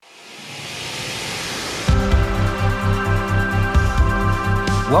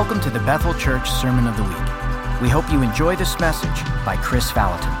Welcome to the Bethel Church Sermon of the Week. We hope you enjoy this message by Chris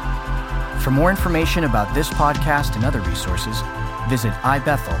Valentin. For more information about this podcast and other resources, visit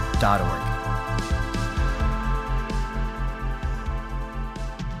ibethel.org.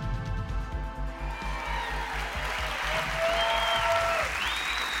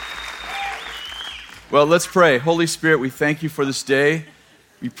 Well, let's pray. Holy Spirit, we thank you for this day.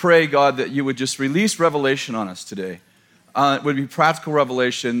 We pray, God, that you would just release revelation on us today. It would be practical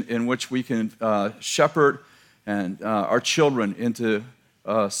revelation in which we can shepherd and our children into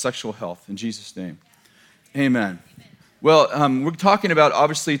sexual health. In Jesus' name, amen. Well, we're talking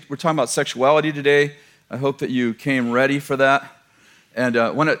about sexuality today. I hope that you came ready for that. And I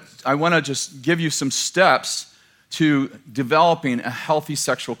want to just give you some steps to developing a healthy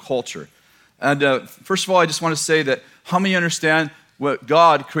sexual culture. And first of all, I just want to say that how many understand what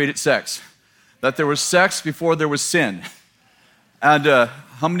God created sex? That there was sex before there was sin. And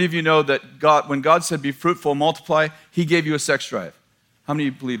how many of you know that when God said be fruitful, multiply, he gave you a sex drive? How many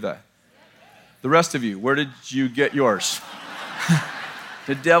of you believe that? The rest of you, where did you get yours?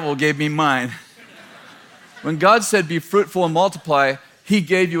 The devil gave me mine. When God said be fruitful and multiply, he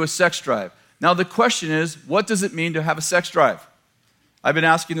gave you a sex drive. Now the question is, what does it mean to have a sex drive? I've been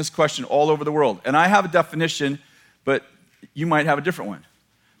asking this question all over the world, and I have a definition, but you might have a different one.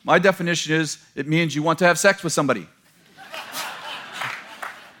 My definition is, it means you want to have sex with somebody.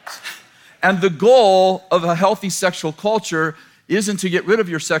 And the goal of a healthy sexual culture isn't to get rid of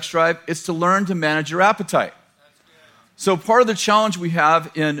your sex drive, it's to learn to manage your appetite. So part of the challenge we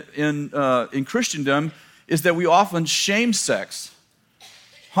have in Christendom is that we often shame sex.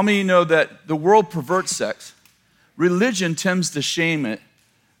 How many of you know that the world perverts sex? Religion tends to shame it,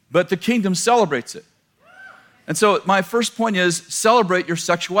 but the kingdom celebrates it. And so my first point is celebrate your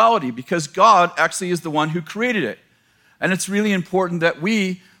sexuality because God actually is the one who created it. And it's really important that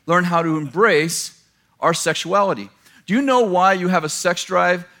we learn how to embrace our sexuality. Do you know why you have a sex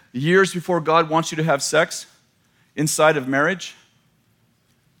drive years before God wants you to have sex inside of marriage?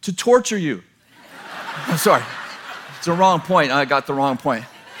 To torture you. I'm sorry. It's the wrong point. I got the wrong point.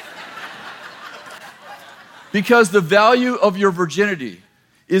 Because the value of your virginity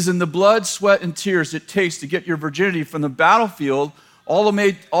is in the blood, sweat, and tears it takes to get your virginity from the battlefield all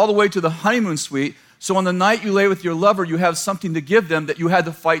the way to the honeymoon suite. So on the night you lay with your lover, you have something to give them that you had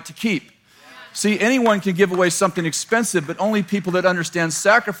to fight to keep. See, anyone can give away something expensive, but only people that understand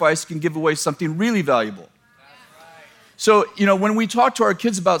sacrifice can give away something really valuable. So, when we talk to our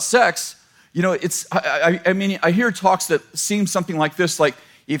kids about sex, I hear talks that seem something like this, like,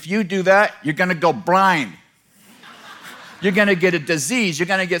 if you do that, you're going to go blind. You're going to get a disease. You're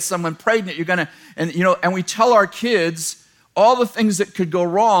going to get someone pregnant. And we tell our kids all the things that could go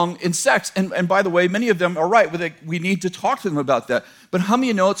wrong in sex. And by the way, many of them are right. We need to talk to them about that. But how many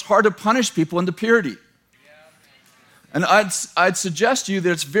of you know it's hard to punish people into purity? And I'd suggest to you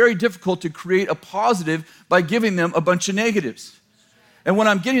that it's very difficult to create a positive by giving them a bunch of negatives. And what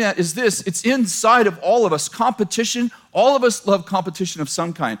I'm getting at is this, it's inside of all of us, competition. All of us love competition of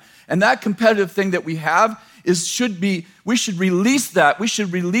some kind. And that competitive thing that we have we should release that. We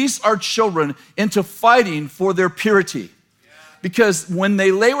should release our children into fighting for their purity. Because when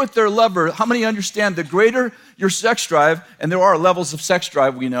they lay with their lover, how many understand the greater your sex drive, and there are levels of sex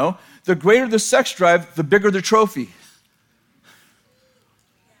drive we know, the greater the sex drive, the bigger the trophy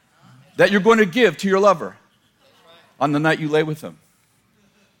that you're going to give to your lover on the night you lay with them.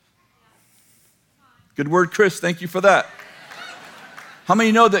 Good word, Chris. Thank you for that. How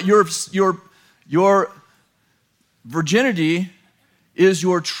many know that your virginity is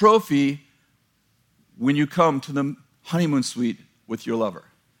your trophy when you come to the honeymoon suite with your lover?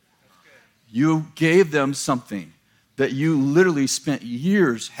 You gave them something that you literally spent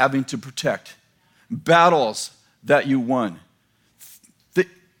years having to protect, battles that you won,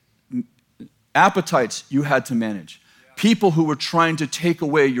 appetites you had to manage, people who were trying to take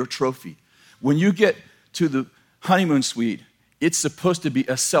away your trophy. When you get to the honeymoon suite, it's supposed to be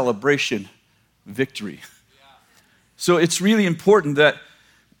a celebration victory. So it's really important that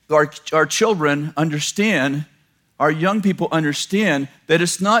our children understand, our young people understand that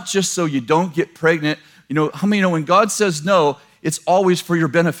it's not just so you don't get pregnant. How many know when God says no, it's always for your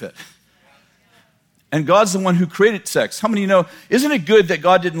benefit? And God's the one who created sex. How many know, isn't it good that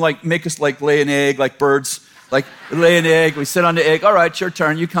God didn't make us lay an egg like birds? Like lay an egg, we sit on the egg. All right, your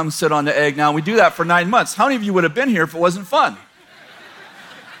turn, you come sit on the egg now. We do that for 9 months. How many of you would have been here if it wasn't fun?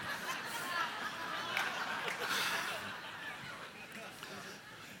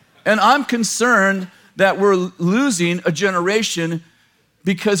 And I'm concerned that we're losing a generation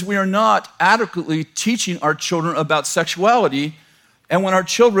because we are not adequately teaching our children about sexuality And when our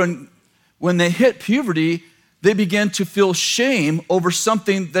children, when they hit puberty, they begin to feel shame over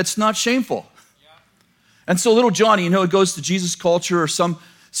something that's not shameful. And so little Johnny, he goes to Jesus Culture or some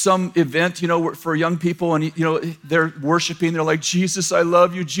event, for young people, and they're worshiping. They're like, Jesus, I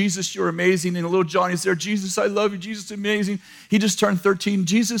love you. Jesus, you're amazing. And little Johnny's there, Jesus, I love you. Jesus, amazing. He just turned 13.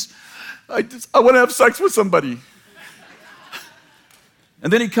 Jesus, I want to have sex with somebody.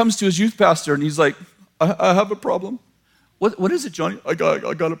 And then he comes to his youth pastor, and he's like, I have a problem. What is it, Johnny? I got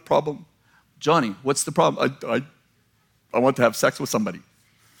a problem. Johnny, what's the problem? I want to have sex with somebody.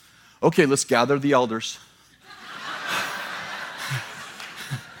 Okay, let's gather the elders.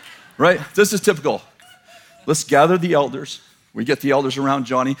 Right? This is typical. Let's gather the elders. We get the elders around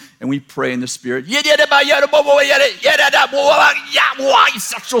Johnny, and we pray in the Spirit.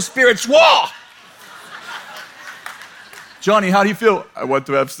 Sexual spirits, whoa! Johnny, how do you feel? I want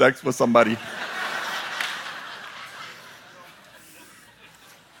to have sex with somebody.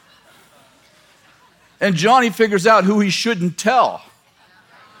 And Johnny figures out who he shouldn't tell.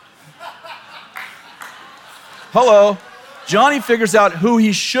 Hello. Johnny figures out who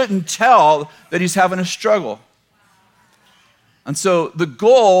he shouldn't tell that he's having a struggle. And so the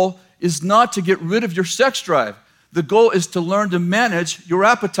goal is not to get rid of your sex drive. The goal is to learn to manage your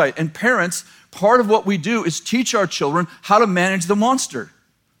appetite. And parents, part of what we do is teach our children how to manage the monster.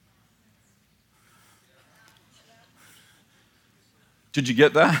 Did you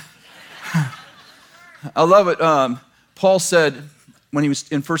get that? I love it. Paul said, when he was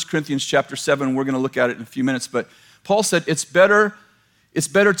in 1 Corinthians chapter 7, we're going to look at it in a few minutes, but Paul said, it's better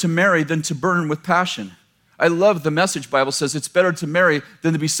to marry than to burn with passion. I love the Message Bible says it's better to marry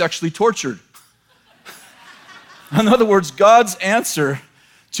than to be sexually tortured. In other words, God's answer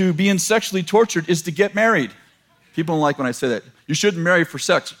to being sexually tortured is to get married. People don't like when I say that. You shouldn't marry for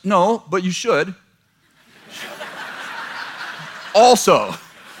sex. No, but you should. Also,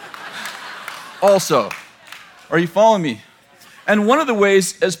 are you following me? And one of the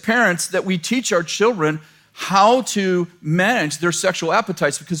ways as parents that we teach our children how to manage their sexual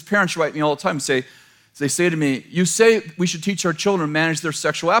appetites, because parents write me all the time and they say to me, you say we should teach our children to manage their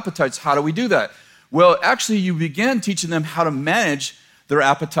sexual appetites. How do we do that? Well, actually, you begin teaching them how to manage their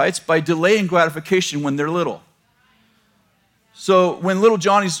appetites by delaying gratification when they're little. So when little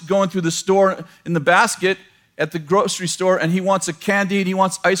Johnny's going through the store in the basket at the grocery store and he wants a candy and he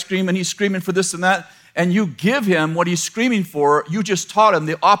wants ice cream and he's screaming for this and that, and you give him what he's screaming for, you just taught him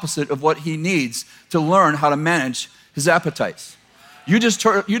the opposite of what he needs to learn how to manage his appetites. You just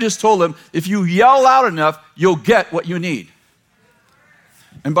told him, if you yell loud enough, you'll get what you need.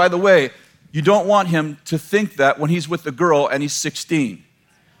 And by the way, you don't want him to think that when he's with a girl and he's 16.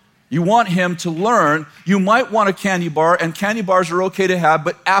 You want him to learn, you might want a candy bar, and candy bars are okay to have,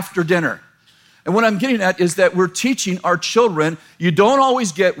 but after dinner. And what I'm getting at is that we're teaching our children, you don't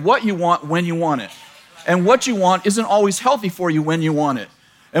always get what you want when you want it. And what you want isn't always healthy for you when you want it.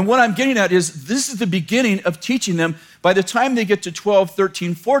 And what I'm getting at is this is the beginning of teaching them. By the time they get to 12,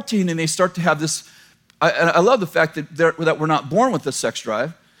 13, 14, and they start to have this, I love the fact that we're not born with this sex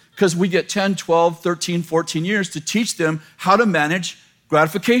drive, because we get 10, 12, 13, 14 years to teach them how to manage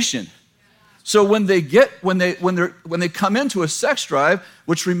gratification. So when they come into a sex drive,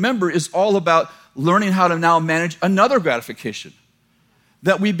 which remember is all about learning how to now manage another gratification.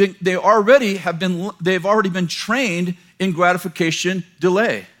 That they've already been trained in gratification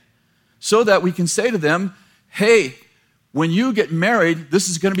delay, so that we can say to them, hey, when you get married, this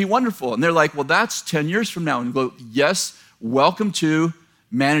is going to be wonderful. And they're like, well, that's 10 years from now. And we go, yes, welcome to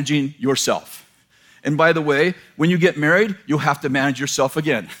managing yourself. And by the way, when you get married, you'll have to manage yourself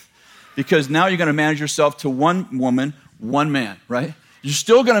again, because now you're going to manage yourself to one woman, one man, right? You're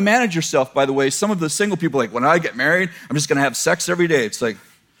still going to manage yourself, by the way. Some of the single people are like, when I get married, I'm just going to have sex every day. It's like,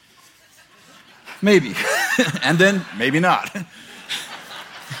 maybe. And then maybe not.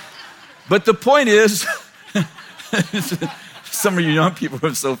 But the point is, some of you young people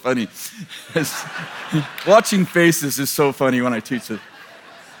are so funny. Watching faces is so funny when I teach it.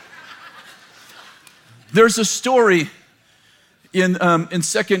 There's a story in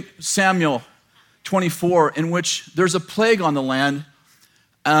 2 Samuel 24 in which there's a plague on the land,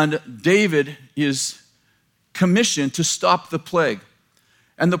 and David is commissioned to stop the plague.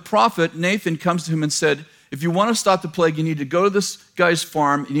 And the prophet Nathan comes to him and said, if you want to stop the plague, you need to go to this guy's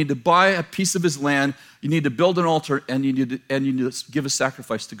farm, you need to buy a piece of his land, you need to build an altar, and you need to give a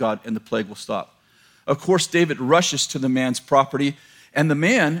sacrifice to God, and the plague will stop. Of course, David rushes to the man's property, and the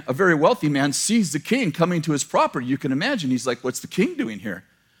man, a very wealthy man, sees the king coming to his property. You can imagine, he's like, what's the king doing here?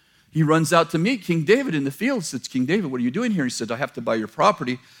 He runs out to meet King David in the field, says, King David, what are you doing here? He said, I have to buy your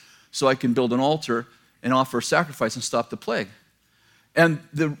property so I can build an altar and offer a sacrifice and stop the plague. And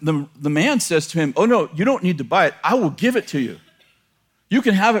the man says to him, oh no, you don't need to buy it. I will give it to you. You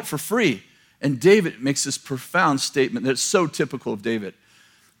can have it for free. And David makes this profound statement that's so typical of David.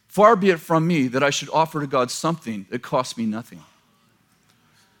 Far be it from me that I should offer to God something that costs me nothing.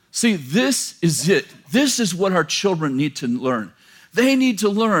 See, this is it. This is what our children need to learn. They need to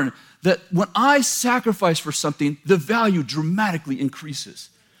learn that when I sacrifice for something, the value dramatically increases.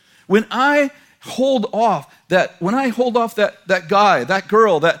 When I hold off that guy, that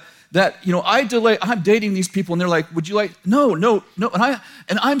girl, that I delay, I'm dating these people and they're like, would you like, no.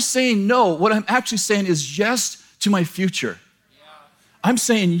 And I'm saying no. What I'm actually saying is yes to my future. I'm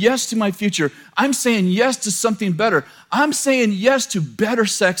saying yes to my future. I'm saying yes to something better. I'm saying yes to better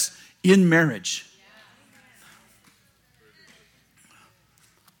sex in marriage.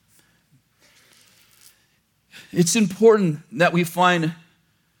 It's important that we find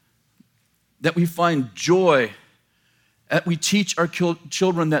joy, that we teach our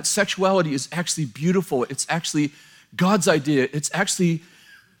children that sexuality is actually beautiful. It's actually God's idea. It's actually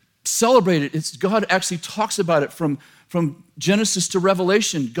celebrated. God actually talks about it from Genesis to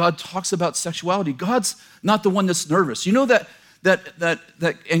Revelation. God talks about sexuality. God's not the one that's nervous. You know that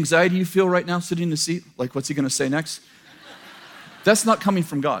anxiety you feel right now sitting in the seat? Like, what's he going to say next? That's not coming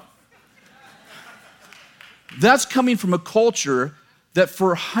from God. That's coming from a culture that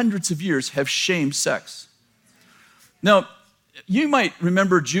for hundreds of years have shamed sex. Now, you might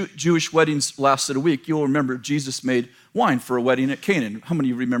remember Jewish weddings lasted a week. You'll remember Jesus made wine for a wedding at Canaan. How many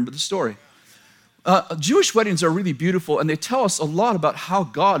of you remember the story? Jewish weddings are really beautiful, and they tell us a lot about how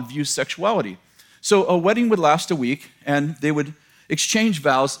God views sexuality. So a wedding would last a week, and they would exchange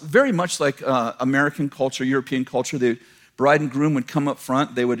vows, very much like American culture, European culture. The bride and groom would come up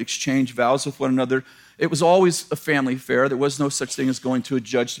front. They would exchange vows with one another. It was always a family affair. There was no such thing as going to a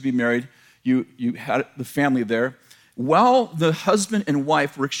judge to be married. You had the family there. While the husband and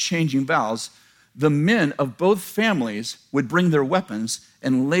wife were exchanging vows, the men of both families would bring their weapons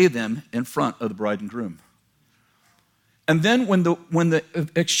and lay them in front of the bride and groom. And then when the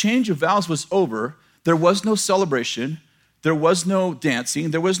exchange of vows was over, there was no celebration, there was no dancing,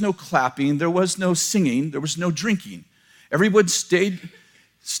 there was no clapping, there was no singing, there was no drinking. Everyone stayed,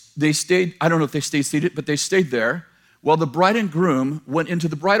 I don't know if they stayed seated, but they stayed there while the bride and groom went into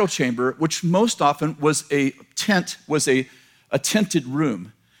the bridal chamber, which most often was a tented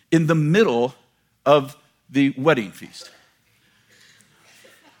room in the middle of the wedding feast.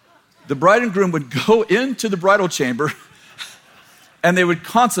 The bride and groom would go into the bridal chamber and they would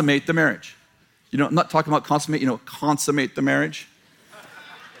consummate the marriage. I'm not talking about consummate the marriage.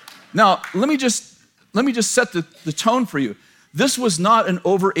 Now, let me just set the tone for you. This was not an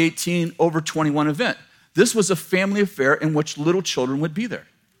over 18, over 21 event. This was a family affair in which little children would be there.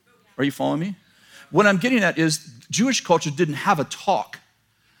 Are you following me? What I'm getting at is Jewish culture didn't have a talk.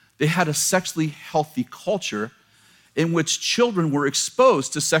 They had a sexually healthy culture in which children were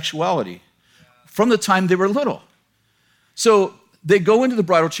exposed to sexuality from the time they were little. So they go into the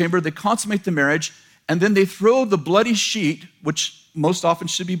bridal chamber, they consummate the marriage, and then they throw the bloody sheet, which most often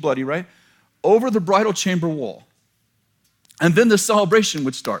should be bloody, right, over the bridal chamber wall. And then the celebration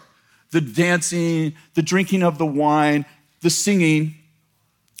would start. The dancing, the drinking of the wine, the singing.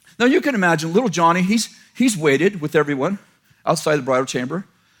 Now you can imagine little Johnny, he's waited with everyone outside the bridal chamber.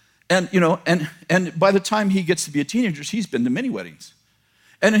 And by the time he gets to be a teenager, he's been to many weddings.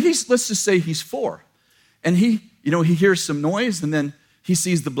 And let's just say he's 4. And he hears some noise and then he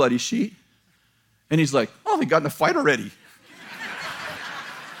sees the bloody sheet. And he's like, oh, they got in a fight already.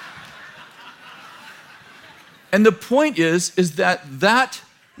 And the point is that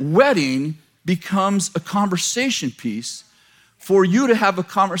wedding becomes a conversation piece for you to have a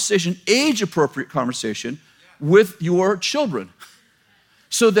conversation, age-appropriate conversation, with your children.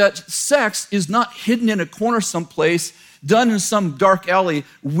 So that sex is not hidden in a corner someplace, done in some dark alley,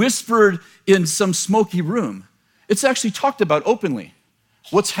 whispered in some smoky room. It's actually talked about openly,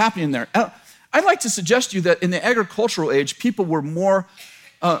 what's happening there. I'd like to suggest to you that in the agricultural age, people were more,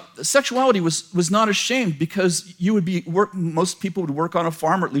 sexuality was not ashamed because most people would work on a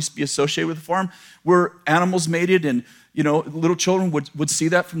farm or at least be associated with a farm where animals mated and, little children would see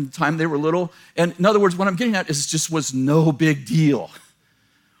that from the time they were little. And in other words, what I'm getting at is it just was no big deal.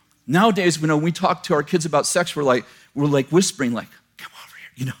 Nowadays, when we talk to our kids about sex, we're like whispering, like, come over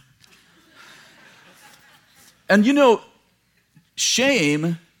here, And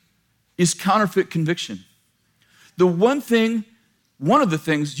shame is counterfeit conviction. One of the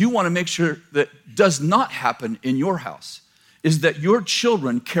things you want to make sure that does not happen in your house is that your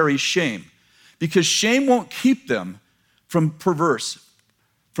children carry shame, because shame won't keep them from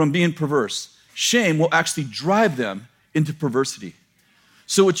being perverse. Shame will actually drive them into perversity.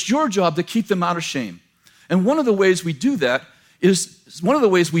 So it's your job to keep them out of shame. And one of the ways we do that is, one of the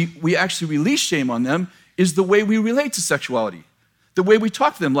ways we actually release shame on them is the way we relate to sexuality. The way we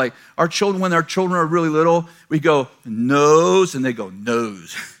talk to them, like our children, when our children are really little, we go nose, and they go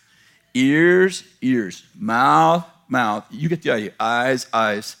nose. Ears, ears. Mouth, mouth. You get the idea. Eyes,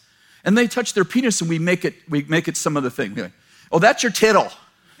 eyes. And they touch their penis, and we make it some other thing. We're like, oh, that's your tittle.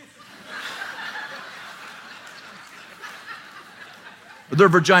 Their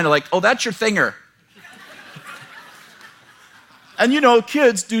vagina, like, oh, that's your thinger. And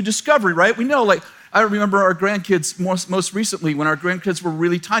kids do discovery, right? We know, like, I remember our grandkids most recently, when our grandkids were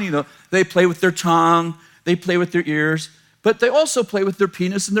really tiny, they play with their tongue, they play with their ears, but they also play with their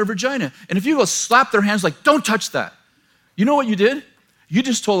penis and their vagina. And if you go slap their hands like, don't touch that, you know what you did? You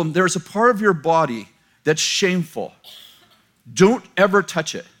just told them there's a part of your body that's shameful. Don't ever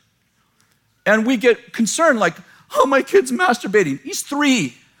touch it. And we get concerned, like, oh, my kid's masturbating. He's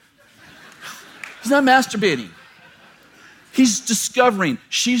 3. He's not masturbating. He's discovering.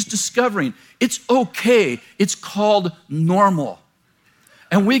 She's discovering. It's okay. It's called normal.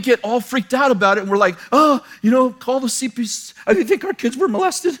 And we get all freaked out about it, and we're like, oh, call the CPS. I didn't think our kids were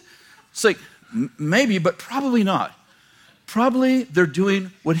molested. It's like, maybe, but probably not. Probably they're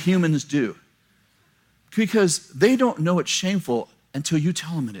doing what humans do, because they don't know it's shameful until you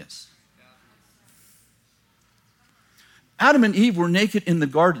tell them it is. Adam and Eve were naked in the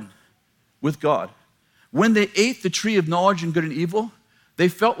garden with God. When they ate the tree of knowledge and good and evil, they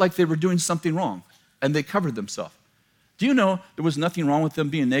felt like they were doing something wrong, and they covered themselves. Do you know there was nothing wrong with them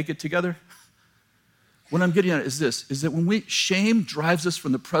being naked together? What I'm getting at is this, is that when shame drives us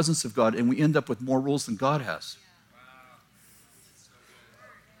from the presence of God, and we end up with more rules than God has.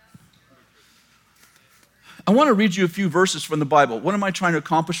 I want to read you a few verses from the Bible. What am I trying to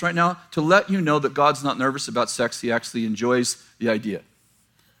accomplish right now? To let you know that God's not nervous about sex. He actually enjoys the idea.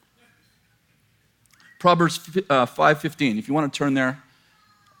 Proverbs 5:15. If you want to turn there,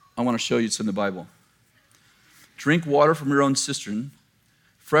 I want to show you it's in the Bible. Drink water from your own cistern,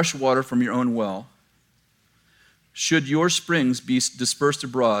 fresh water from your own well. Should your springs be dispersed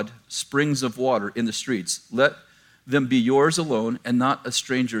abroad, springs of water in the streets, let them be yours alone and not a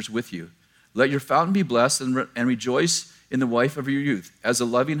stranger's with you. Let your fountain be blessed and rejoice in the wife of your youth. As a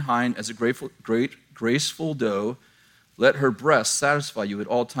loving hind, as a graceful doe, let her breast satisfy you at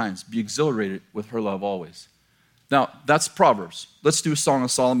all times. Be exhilarated with her love always. Now, that's Proverbs. Let's do Song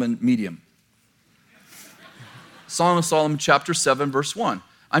of Solomon medium. Song of Solomon chapter 7, verse 1.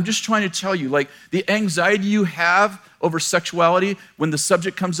 I'm just trying to tell you, like, the anxiety you have over sexuality when the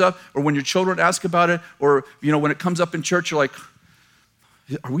subject comes up, or when your children ask about it, or, when it comes up in church, you're like,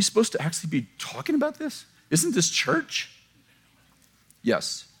 are we supposed to actually be talking about this? Isn't this church?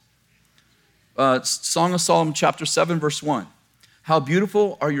 Yes. Song of Solomon, chapter 7, verse 1. How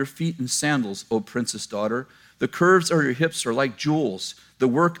beautiful are your feet in sandals, O princess daughter. The curves of your hips are like jewels, the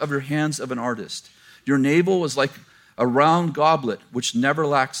work of your hands of an artist. Your navel is like a round goblet which never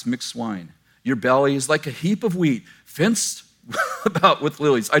lacks mixed wine. Your belly is like a heap of wheat, fenced about with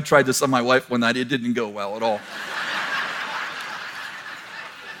lilies. I tried this on my wife one night. It didn't go well at all.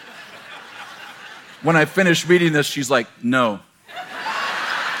 When I finished reading this, she's like, no.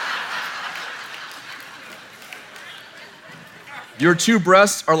 Your 2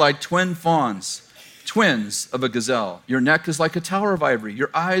 breasts are like twin fawns, twins of a gazelle. Your neck is like a tower of ivory.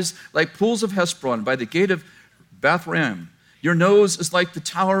 Your eyes like pools of Heshbon by the gate of Bathram. Your nose is like the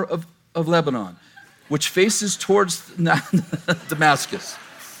tower of Lebanon, which faces towards Damascus.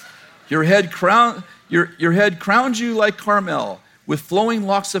 Your head crowns you like Carmel, with flowing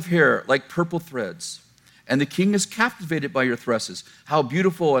locks of hair like purple threads. And the king is captivated by your tresses. How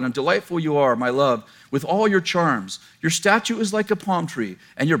beautiful and delightful you are, my love, with all your charms. Your statue is like a palm tree,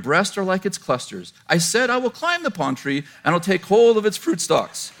 and your breasts are like its clusters. I said, I will climb the palm tree, and I'll take hold of its fruit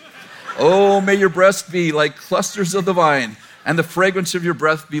stalks. Oh, may your breasts be like clusters of the vine, and the fragrance of your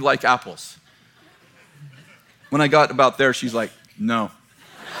breath be like apples. When I got about there, she's like, no.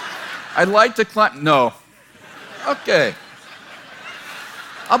 I'd like to climb. No. Okay.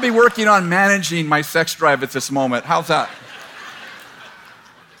 I'll be working on managing my sex drive at this moment. How's that?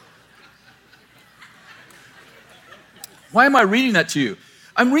 Why am I reading that to you?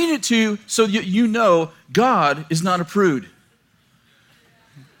 I'm reading it to you so you know God is not a prude.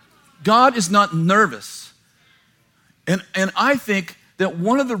 God is not nervous. And I think that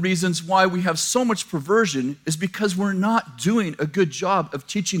one of the reasons why we have so much perversion is because we're not doing a good job of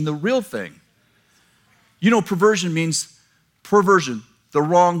teaching the real thing. Perversion means perversion, the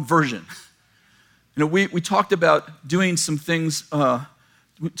wrong version. We talked about doing some things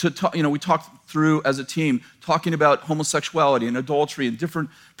to talk, we talked through as a team, talking about homosexuality and adultery and different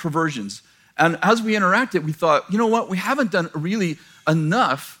perversions. And as we interacted, we thought, you know what, we haven't done really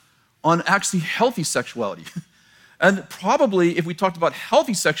enough on actually healthy sexuality. And probably if we talked about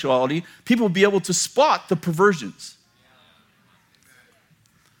healthy sexuality, people would be able to spot the perversions.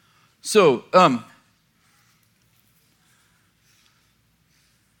 So,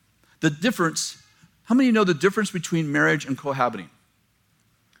 the difference, how many of you know the difference between marriage and cohabiting?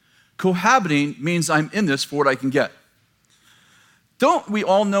 Cohabiting means I'm in this for what I can get. Don't we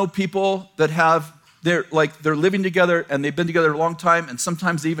all know people that they're living together and they've been together a long time and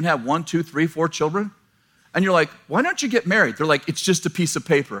sometimes they even have 1, 2, 3, 4 children? And you're like, why don't you get married? They're like, it's just a piece of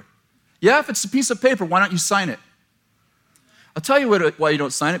paper. Yeah, if it's a piece of paper, why don't you sign it? I'll tell you why you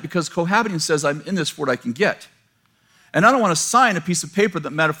don't sign it, because cohabiting says I'm in this for what I can get. And I don't want to sign a piece of paper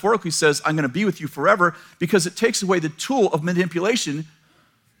that metaphorically says I'm going to be with you forever, because it takes away the tool of manipulation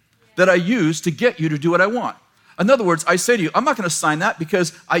that I use to get you to do what I want. In other words, I say to you, I'm not going to sign that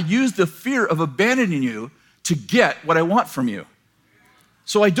because I use the fear of abandoning you to get what I want from you.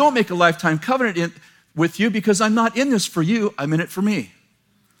 So I don't make a lifetime covenant with you because I'm not in this for you, I'm in it for me.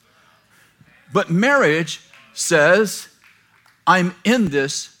 But marriage says, I'm in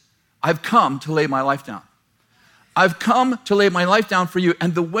this, I've come to lay my life down. I've come to lay my life down for you.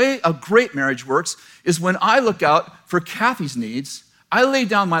 And the way a great marriage works is when I look out for Kathy's needs, I lay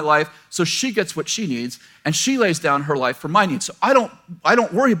down my life so she gets what she needs, and she lays down her life for my needs. So I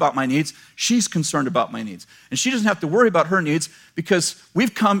don't worry about my needs. She's concerned about my needs. And she doesn't have to worry about her needs because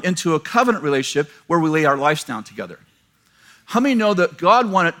we've come into a covenant relationship where we lay our lives down together. How many know that God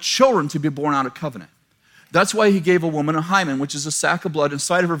wanted children to be born out of covenant? That's why he gave a woman a hymen, which is a sac of blood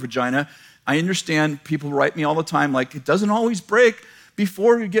inside of her vagina. I understand people write me all the time like, it doesn't always break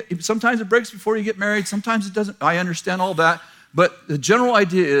before you get, sometimes it breaks before you get married, sometimes it doesn't. I understand all that. But the general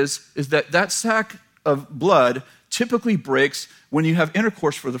idea is that sac of blood typically breaks when you have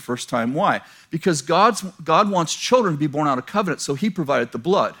intercourse for the first time. Why? Because God wants children to be born out of covenant, so he provided the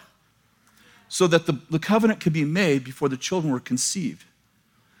blood so that the covenant could be made before the children were conceived.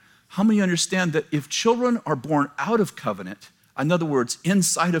 How many understand that if children are born out of covenant, in other words,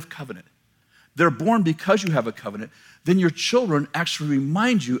 inside of covenant, they're born because you have a covenant, then your children actually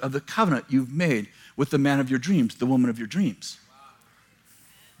remind you of the covenant you've made with the man of your dreams, the woman of your dreams.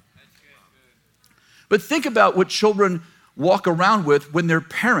 But think about what children walk around with when their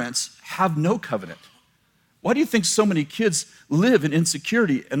parents have no covenant. Why do you think so many kids live in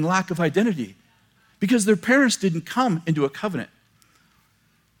insecurity and lack of identity? Because their parents didn't come into a covenant.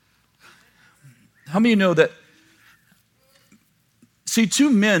 How many of you know that, see, 2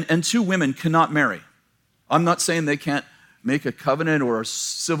 men and 2 women cannot marry. I'm not saying they can't make a covenant or a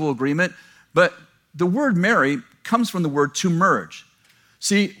civil agreement, but the word marry comes from the word to merge.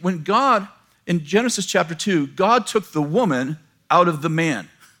 See, when God, in Genesis chapter 2, God took the woman out of the man.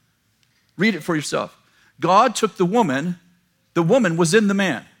 Read it for yourself. God took the woman was in the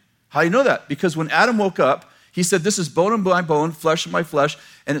man. How do you know that? Because when Adam woke up, he said, this is bone of my bone, flesh of my flesh,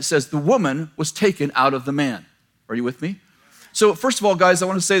 and it says the woman was taken out of the man. Are you with me? So first of all, guys, I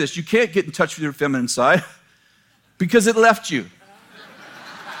want to say this. You can't get in touch with your feminine side because it left you.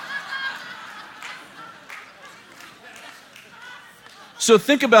 So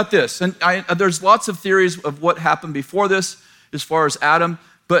think about this, and there's lots of theories of what happened before this as far as Adam,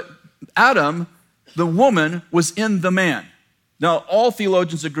 but Adam, the woman, was in the man. Now, all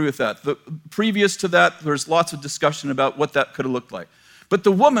theologians agree with that. Previous to that, there's lots of discussion about what that could have looked like. But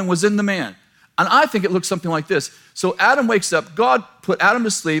the woman was in the man, and I think it looks something like this. So Adam wakes up, God put Adam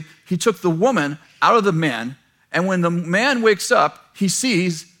to sleep, he took the woman out of the man, and when the man wakes up, he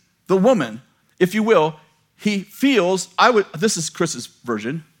sees the woman, if you will. He feels, this is Chris's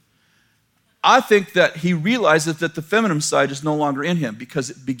version, I think that he realizes that the feminine side is no longer in him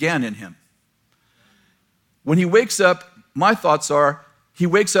because it began in him. When he wakes up, my thoughts are, he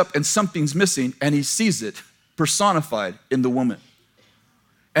wakes up and something's missing and he sees it personified in the woman.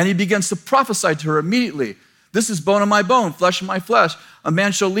 And he begins to prophesy to her immediately. This is bone of my bone, flesh of my flesh. A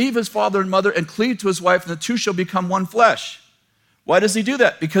man shall leave his father and mother and cleave to his wife, and the two shall become one flesh. Why does he do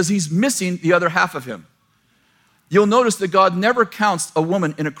that? Because he's missing the other half of him. You'll notice that God never counts a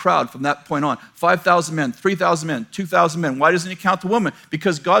woman in a crowd from that point on. 5,000 men, 3,000 men, 2,000 men. Why doesn't he count the woman?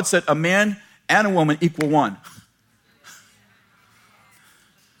 Because God said a man and a woman equal one.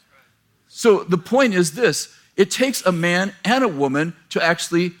 So the point is this. It takes a man and a woman to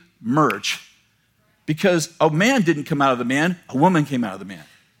actually merge. Because a man didn't come out of the man, a woman came out of the man.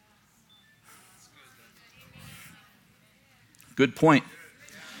 Good point.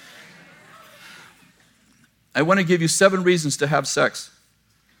 I want to give you 7 reasons to have sex.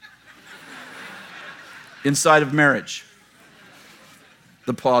 inside of marriage.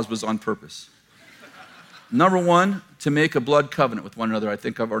 The pause was on purpose. Number one, to make a blood covenant with one another. I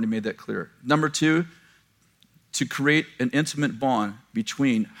think I've already made that clear. Number two, to create an intimate bond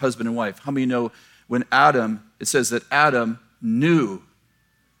between husband and wife. How many know when Adam, it says that Adam knew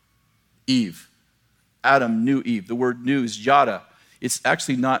Eve. Adam knew Eve. The word knew is yada. It's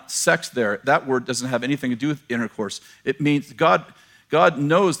actually not sex there. That word doesn't have anything to do with intercourse. It means God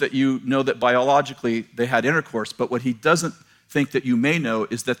knows that you know that biologically they had intercourse, but what he doesn't think that you may know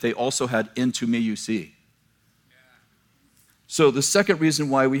is that they also had into me you see. So the second reason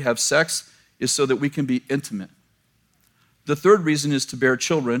why we have sex is so that we can be intimate. The third reason is to bear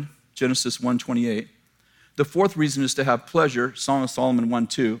children, Genesis 1:28. The fourth reason is to have pleasure, Song of Solomon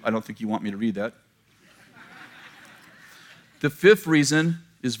 1:2. I don't think you want me to read that. The fifth reason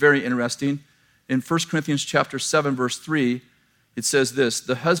is very interesting. In 1 Corinthians chapter 7, verse 3, it says this: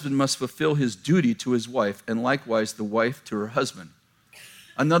 the husband must fulfill his duty to his wife, and likewise the wife to her husband.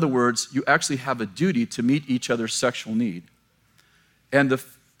 In other words, you actually have a duty to meet each other's sexual need. And the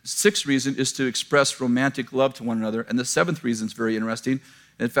sixth reason is to express romantic love to one another. And the seventh reason is very interesting.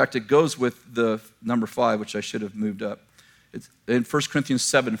 In fact, it goes with the number 5, which I should have moved up. In 1 Corinthians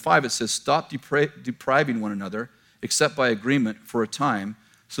 7:5, it says, stop depriving one another, except by agreement for a time,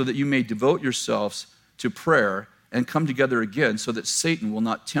 so that you may devote yourselves to prayer and come together again, so that Satan will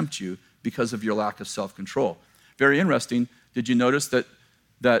not tempt you because of your lack of self-control. Very interesting. Did you notice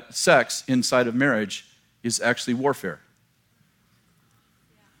that sex inside of marriage is actually warfare?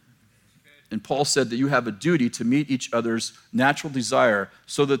 And Paul said that you have a duty to meet each other's natural desire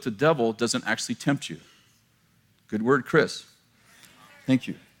so that the devil doesn't actually tempt you. Good word, Chris. Thank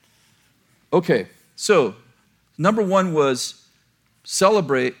you. Okay, so number one was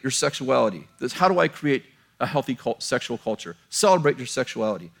celebrate your sexuality. How do I create a healthy sexual culture? Celebrate your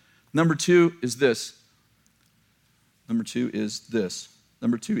sexuality. Number two is this.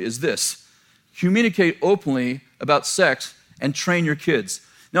 Communicate openly about sex and train your kids.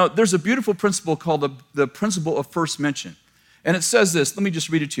 Now, there's a beautiful principle called the principle of first mention. And it says this, let me just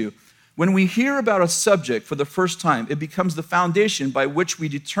read it to you. When we hear about a subject for the first time, it becomes the foundation by which we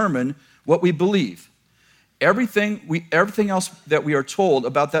determine what we believe. Everything else that we are told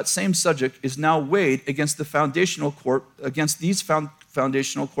about that same subject is now weighed against these foundational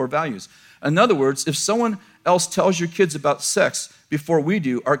core values. In other words, if someone else tells your kids about sex before we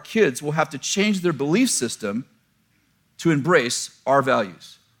do, our kids will have to change their belief system to embrace our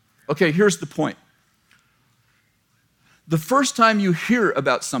values. Okay, here's the point. The first time you hear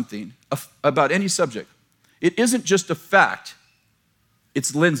about something, about any subject, it isn't just a fact,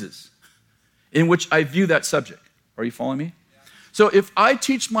 it's lenses in which I view that subject. Are you following me? Yeah. So if I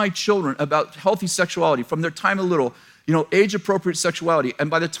teach my children about healthy sexuality from their time a little, age-appropriate sexuality, and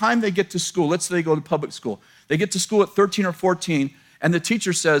by the time they get to school, let's say they go to public school, they get to school at 13 or 14, and the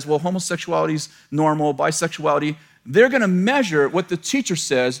teacher says, well, homosexuality is normal, bisexuality, they're going to measure what the teacher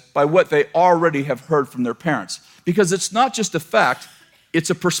says by what they already have heard from their parents. Because it's not just a fact, it's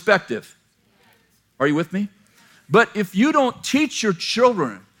a perspective. Are you with me? But if you don't teach your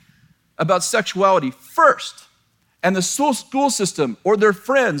children about sexuality first, and the school system or their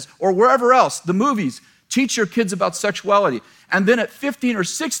friends or wherever else, the movies, teach your kids about sexuality, and then at 15 or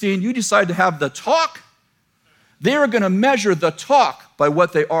 16, you decide to have the talk, they are going to measure the talk by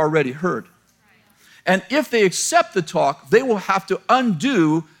what they already heard. And if they accept the talk, they will have to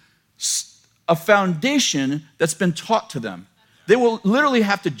undo a foundation that's been taught to them. They will literally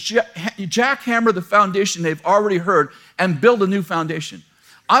have to jackhammer the foundation they've already heard and build a new foundation.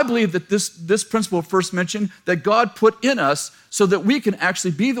 I believe that this principle first mentioned that God put in us so that we can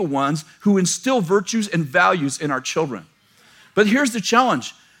actually be the ones who instill virtues and values in our children. But here's the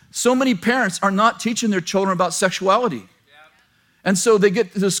challenge. So many parents are not teaching their children about sexuality. And so they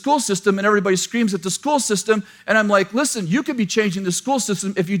get to the school system and everybody screams at the school system. And I'm like, listen, you could be changing the school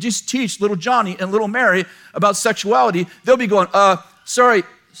system if you just teach little Johnny and little Mary about sexuality. They'll be going, sorry,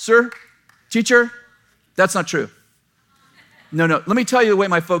 sir, teacher, that's not true. No, let me tell you the way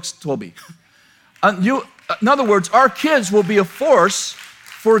my folks told me. In other words, our kids will be a force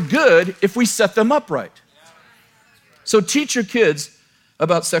for good if we set them up right. So teach your kids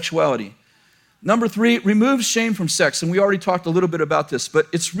about sexuality. Number 3, remove shame from sex. And we already talked a little bit about this, but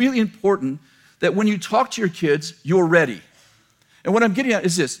it's really important that when you talk to your kids, you're ready. And what I'm getting at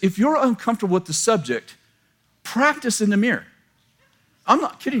is this. If you're uncomfortable with the subject, practice in the mirror. I'm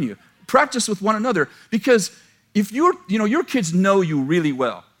not kidding you. Practice with one another. Because if your kids know you really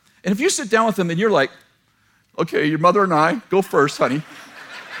well. And if you sit down with them and you're like, okay, your mother and I, go first, honey.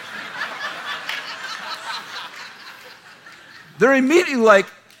 They're immediately like,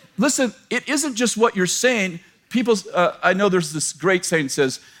 listen, it isn't just what you're saying. I know there's this great saying that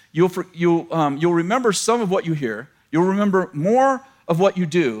says, you'll remember some of what you hear, you'll remember more of what you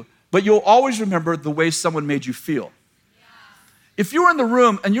do, but you'll always remember the way someone made you feel. If you're in the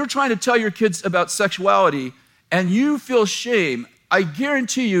room and you're trying to tell your kids about sexuality and you feel shame, I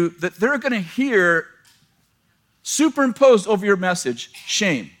guarantee you that they're going to hear superimposed over your message,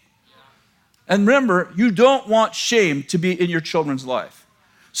 shame. And remember, you don't want shame to be in your children's life.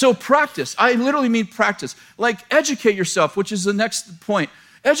 So practice. I literally mean practice. Like educate yourself, which is the next point.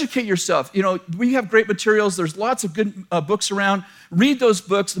 Educate yourself. You know, we have great materials. There's lots of good books around. Read those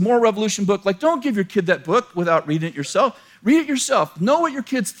books. The Moral Revolution book. Like, don't give your kid that book without reading it yourself. Read it yourself. Know what your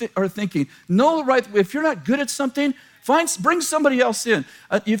kids are thinking. Know the right. If you're not good at something, bring somebody else in.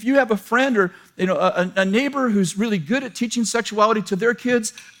 If you have a friend or a neighbor who's really good at teaching sexuality to their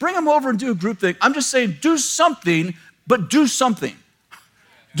kids, bring them over and do a group thing. I'm just saying, do something, but do something.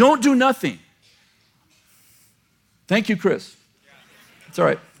 Don't do nothing. Thank you, Chris. It's all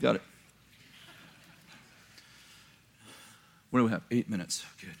right. Got it. What do we have? 8 minutes.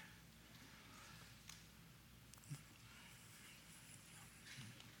 Good.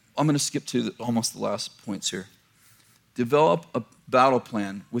 I'm going to skip to almost the last points here. Develop a battle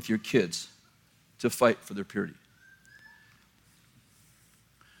plan with your kids to fight for their purity.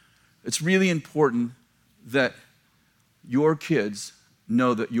 It's really important that your kids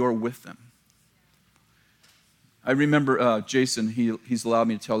know that you're with them. I remember Jason, he's allowed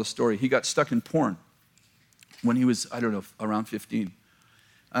me to tell the story. He got stuck in porn when he was, around 15.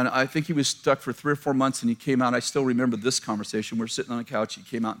 And I think he was stuck for 3 or 4 months, and he came out. I still remember this conversation. We were sitting on the couch. He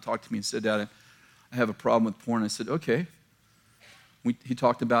came out and talked to me and said, Dad, I have a problem with porn. I said, okay. He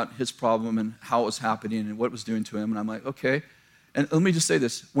talked about his problem and how it was happening and what it was doing to him. And I'm like, okay. And let me just say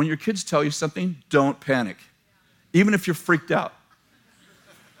this. When your kids tell you something, don't panic. Even if you're freaked out.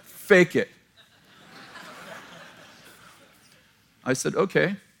 Fake it. I said,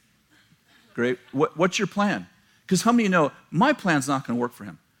 okay, great. What's your plan? Because how many of you know my plan's not going to work for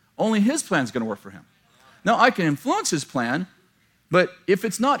him? Only his plan's going to work for him. Now, I can influence his plan, but if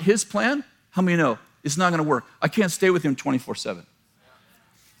it's not his plan, how many of you know it's not going to work? I can't stay with him 24/7.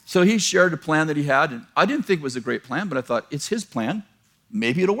 So he shared a plan that he had, and I didn't think it was a great plan, but I thought, it's his plan.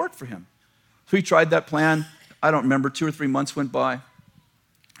 Maybe it'll work for him. So he tried that plan. I don't remember, 2 or 3 months went by,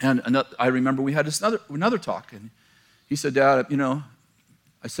 and I remember we had this another talk, and he said, Dad,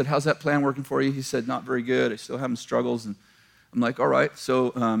 I said, how's that plan working for you? He said, not very good. I still having struggles. And I'm like, all right,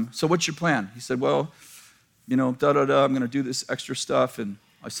 so what's your plan? He said, well, I'm going to do this extra stuff. And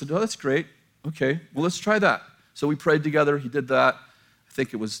I said, oh, that's great. Okay, well, let's try that. So we prayed together. He did that. I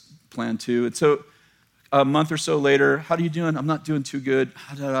think it was plan 2. And so a month or so later, how are you doing? I'm not doing too good.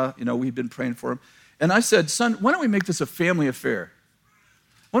 We've been praying for him. And I said, son, why don't we make this a family affair?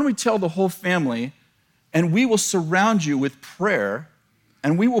 Why don't we tell the whole family, and we will surround you with prayer,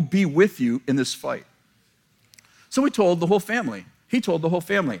 and we will be with you in this fight. So we told the whole family. He told the whole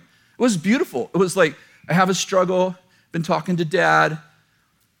family. It was beautiful. It was like, I have a struggle, been talking to Dad,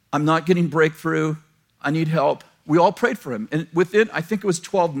 I'm not getting breakthrough, I need help. We all prayed for him. And within, I think it was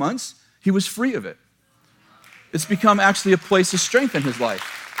 12 months, he was free of it. It's become actually a place of strength in his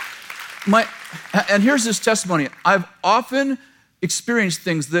life. And here's his testimony. I've often experienced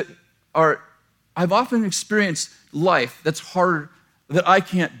life that's hard, that I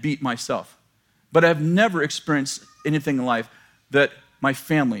can't beat myself. But I've never experienced anything in life that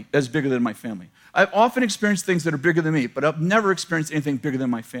is bigger than my family. I've often experienced things that are bigger than me, but I've never experienced anything bigger than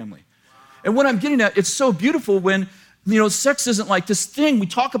my family. And what I'm getting at, it's so beautiful when, sex isn't like this thing we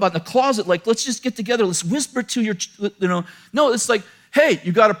talk about in the closet, like, let's just get together, let's whisper to your, No, it's like, hey,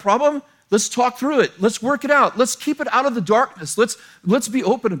 you got a problem? Let's talk through it. Let's work it out. Let's keep it out of the darkness. Let's be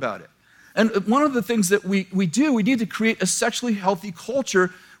open about it. And one of the things that we need to create a sexually healthy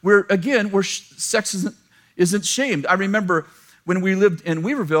culture where sex isn't shamed. I remember when we lived in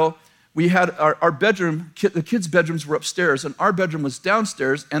Weaverville, we had our bedroom, the kids' bedrooms were upstairs, and our bedroom was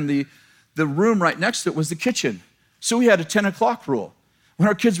downstairs, and the room right next to it was the kitchen. So we had a 10 o'clock rule. When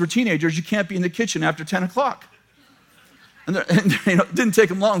our kids were teenagers, you can't be in the kitchen after 10 o'clock. And it didn't take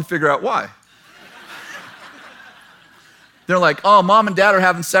them long to figure out why. They're like, oh, Mom and Dad are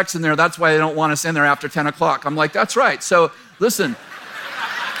having sex in there. That's why they don't want us in there after 10 o'clock. I'm like, that's right. So listen,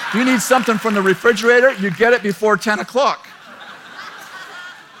 if you need something from the refrigerator, you get it before 10 o'clock.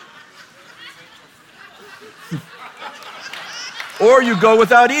 Or you go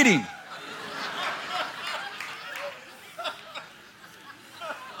without eating.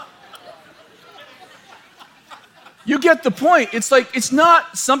 You get the point. It's like, it's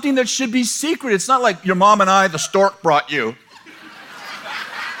not something that should be secret. It's not like your mom and I, the stork brought you.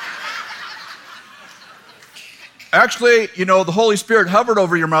 Actually, the Holy Spirit hovered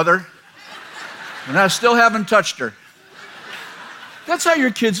over your mother, and I still haven't touched her. That's how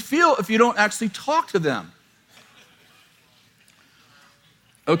your kids feel if you don't actually talk to them.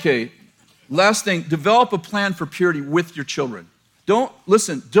 Okay, last thing, develop a plan for purity with your children.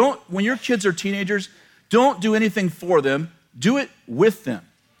 When your kids are teenagers, don't do anything for them, do it with them.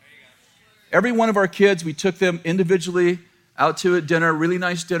 Every one of our kids, we took them individually out to a dinner, really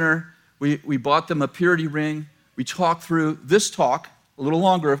nice dinner. We bought them a purity ring. We talked through this talk, a little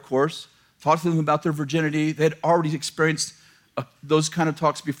longer, of course, talked to them about their virginity. They had already experienced those kind of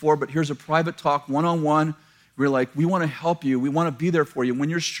talks before, but here's a private talk, one-on-one. We're like, we want to help you. We want to be there for you. When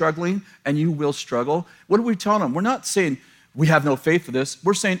you're struggling, and you will struggle, what are we telling them? We're not saying we have no faith for this.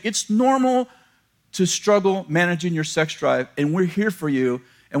 We're saying it's normal to struggle managing your sex drive, and we're here for you.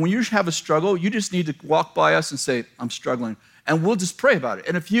 And when you have a struggle, you just need to walk by us and say, I'm struggling. And we'll just pray about it.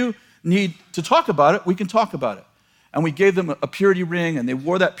 And if you need to talk about it, we can talk about it. And we gave them a purity ring, and they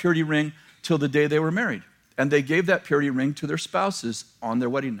wore that purity ring till the day they were married. And they gave that purity ring to their spouses on their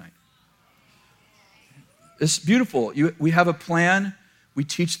wedding night. It's beautiful. We have a plan. We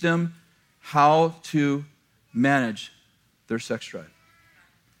teach them how to manage their sex drive.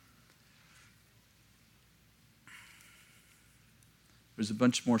 There's a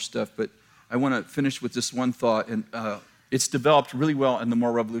bunch more stuff, but I want to finish with this one thought, and it's developed really well in the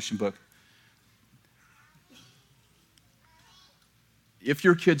Moral Revolution book. If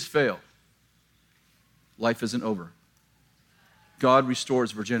your kids fail, life isn't over. God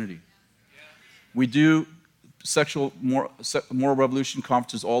restores virginity. We do sexual moral revolution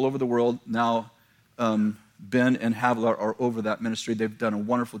conferences all over the world. Now, Ben and Havila are over that ministry. They've done a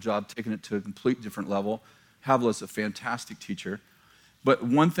wonderful job taking it to a completely different level. Havila is a fantastic teacher. But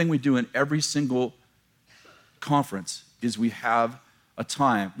one thing we do in every single conference is we have a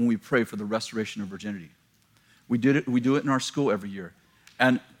time when we pray for the restoration of virginity. We do it in our school every year.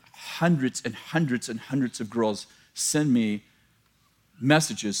 And hundreds and hundreds and hundreds of girls send me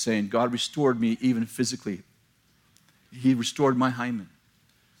messages saying, God restored me even physically. He restored my hymen.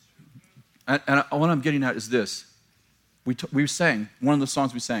 And what I'm getting at is this. We sang, one of the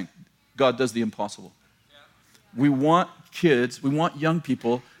songs we sang, God does the impossible. We want kids, we want young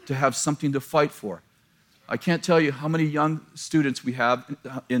people to have something to fight for. I can't tell you how many young students we have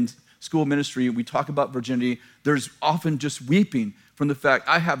in school ministry. We talk about virginity. There's often just weeping from the fact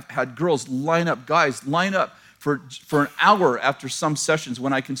I have had guys line up for an hour after some sessions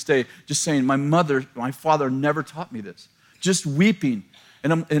when I can stay, just saying, my father never taught me this. Just weeping.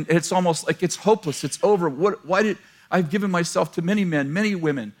 And it's almost like it's hopeless. It's over. Why did I've given myself to many men, many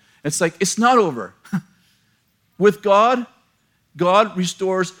women? It's like, it's not over. With God, God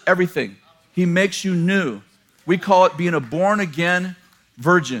restores everything. He makes you new. We call it being a born-again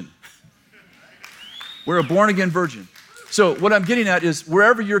virgin. We're a born-again virgin. So what I'm getting at is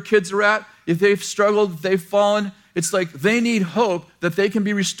wherever your kids are at, if they've struggled, if they've fallen, it's like they need hope that they can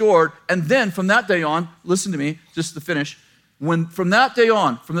be restored. And then from that day on, listen to me, just to finish, from that day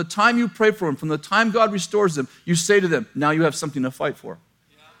on, from the time you pray for them, from the time God restores them, you say to them, now you have something to fight for.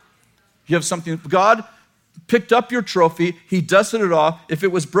 You have something. God picked up your trophy. He dusted it off. If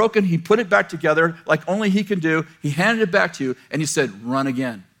it was broken, he put it back together like only he can do. He handed it back to you, and he said, run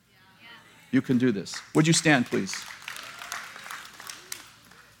again. You can do this. Would you stand, please?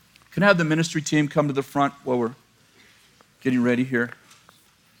 Can I have the ministry team come to the front while we're getting ready here?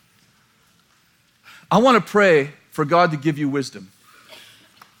 I want to pray for God to give you wisdom.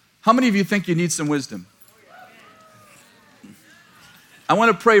 How many of you think you need some wisdom? I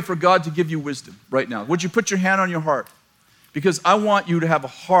want to pray for God to give you wisdom right now. Would you put your hand on your heart? Because I want you to have a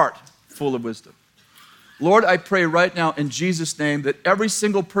heart full of wisdom. Lord, I pray right now in Jesus' name that every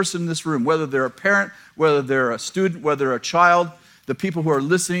single person in this room, whether they're a parent, whether they're a student, whether they're a child, the people who are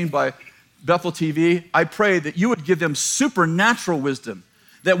listening by Bethel TV, I pray that you would give them supernatural wisdom,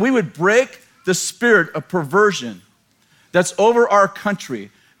 that we would break the spirit of perversion that's over our country,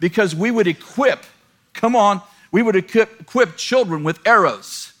 because we would equip children with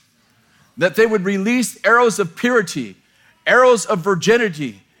arrows, that they would release arrows of purity, arrows of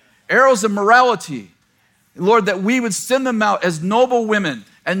virginity, arrows of morality. Lord, that we would send them out as noble women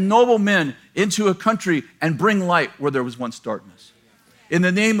and noble men into a country and bring light where there was once darkness. In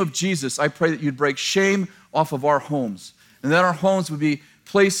the name of Jesus, I pray that you'd break shame off of our homes, and that our homes would be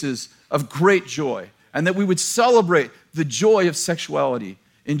places of great joy, and that we would celebrate the joy of sexuality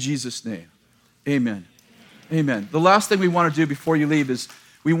in Jesus' name. Amen. Amen. The last thing we want to do before you leave is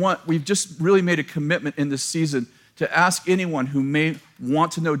we've just really made a commitment in this season to ask anyone who may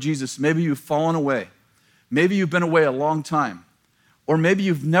want to know Jesus. Maybe you've fallen away. Maybe you've been away a long time. Or maybe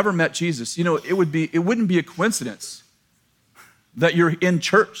you've never met Jesus. You know, it wouldn't be a coincidence that you're in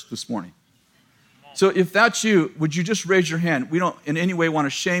church this morning. So if that's you, would you just raise your hand? We don't in any way want to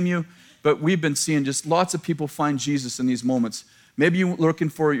shame you, but we've been seeing just lots of people find Jesus in these moments. Maybe you're looking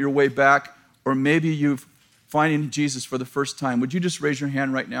for your way back, or maybe you're finding Jesus for the first time. Would you just raise your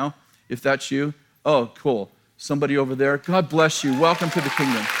hand right now if that's you? Oh, cool. Somebody over there. God bless you. Welcome to the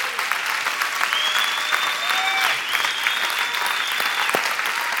kingdom.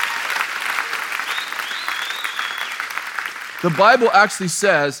 The Bible actually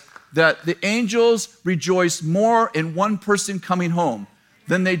says that the angels rejoice more in one person coming home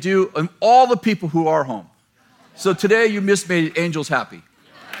than they do in all the people who are home. So today you just made angels happy.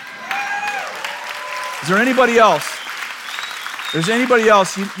 Is there anybody else? There's anybody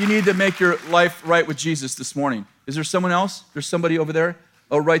else you need to make your life right with Jesus this morning? Is there someone else? There's somebody over there?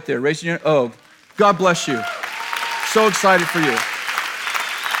 Oh, right there. Raise your hand. Oh, God bless you. So excited for you.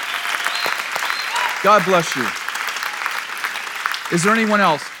 God bless you. Is there anyone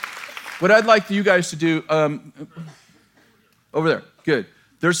else? What I'd like you guys to do, over there, good.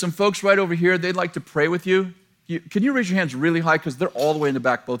 There's some folks right over here, they'd like to pray with you. Can you raise your hands really high? Because they're all the way in the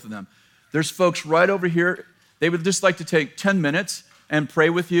back, both of them. There's folks right over here, they would just like to take 10 minutes and pray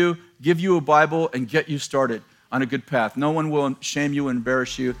with you, give you a Bible, and get you started on a good path. No one will shame you,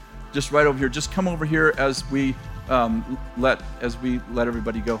 embarrass you. Just right over here. Just come over here as we let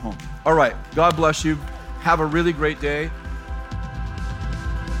everybody go home. All right, God bless you. Have a really great day.